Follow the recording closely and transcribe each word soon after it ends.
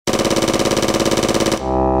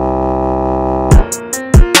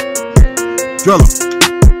Driller.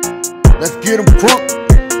 Let's get them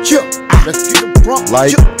crunk. Chip. Let's get them crunk.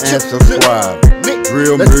 Like and subscribe.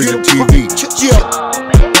 Drill Music TV.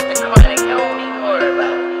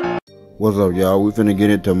 What's up, y'all? We finna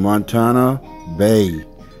get into Montana Bay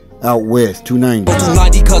Outwest 290.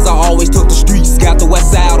 290 cause I always took the streets. Got the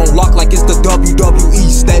west side on lock like it's the WWE.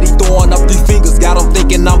 Steady throwing up 3 fingers. Got them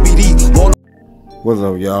thinking I'm BD. What's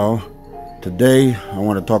up, y'all? Today I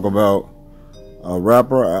want to talk about a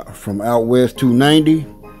rapper from Out West 290,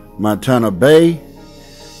 Montana Bay.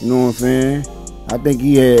 You know what I'm saying? I think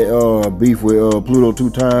he had beef with Pluto 2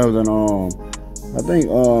 times, and I think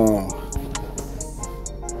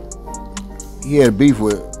he had beef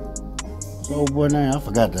with old boy name. I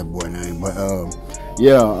forgot that boy name, but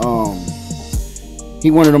yeah, he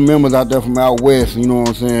one of them members out there from Out West. You know what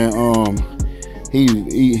I'm saying? He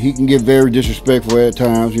can get very disrespectful at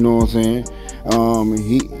times. You know what I'm saying?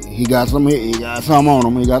 He got some on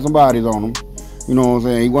him. He got some bodies on him. You know what I'm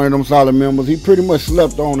saying? He one of them solid members. He pretty much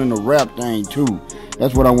slept on in the rap thing too.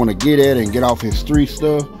 That's what I want to get at and get off his street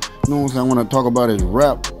stuff. You know what I'm saying? I want to talk about his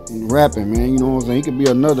rapping, man. You know what I'm saying? He could be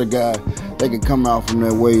another guy that could come out from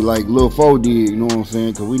that way like Lil Fo did. You know what I'm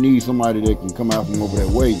saying? Because we need somebody that can come out from over that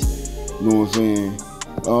way. You know what I'm saying?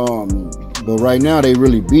 But right now they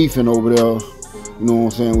really beefing over there. You know what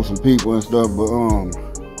I'm saying, with some people and stuff, but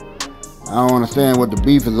I don't understand what the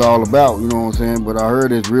beef is all about, you know what I'm saying, but I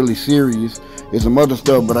heard it's really serious. It's some other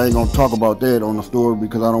stuff, but I ain't gonna talk about that on the story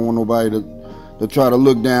because I don't want nobody to try to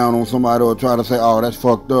look down on somebody or try to say, oh, that's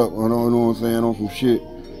fucked up, you know what I'm saying, on some shit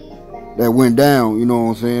that went down, you know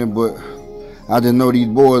what I'm saying, but I just know these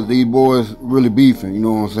boys really beefing, you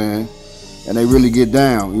know what I'm saying, and they really get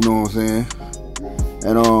down, you know what I'm saying,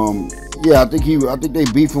 and yeah, I think they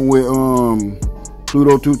beefing with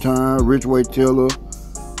Pluto 2 times, Richway Tiller,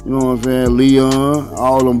 you know what I'm saying, Leon,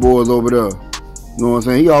 all them boys over there. You know what I'm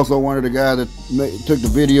saying? He also one of the guys that took the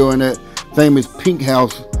video in that famous pink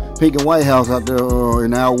and white house out there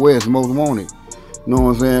in the Out West, Most Wanted. You know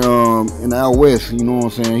what I'm saying? In the Out West, you know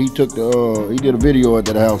what I'm saying? He did a video at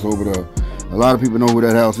that house over there. A lot of people know who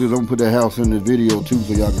that house is. I'm gonna put that house in this video too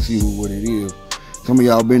so y'all can see what it is. Some of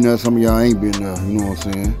y'all been there, some of y'all ain't been there, you know what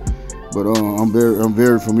I'm saying? But I'm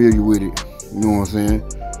very familiar with it. You know what I'm saying?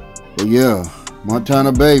 But yeah,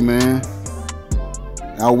 Montana Bay, man.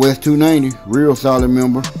 Out West 290, real solid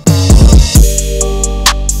member.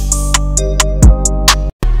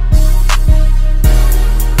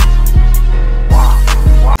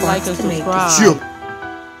 Like and subscribe. Chill.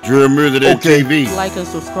 Drill Music TV. Like and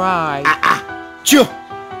subscribe. Chill.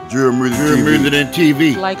 Drill Music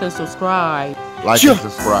TV. Like and subscribe. Like and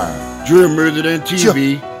subscribe. Drill Music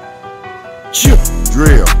TV. Chill.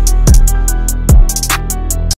 Drill.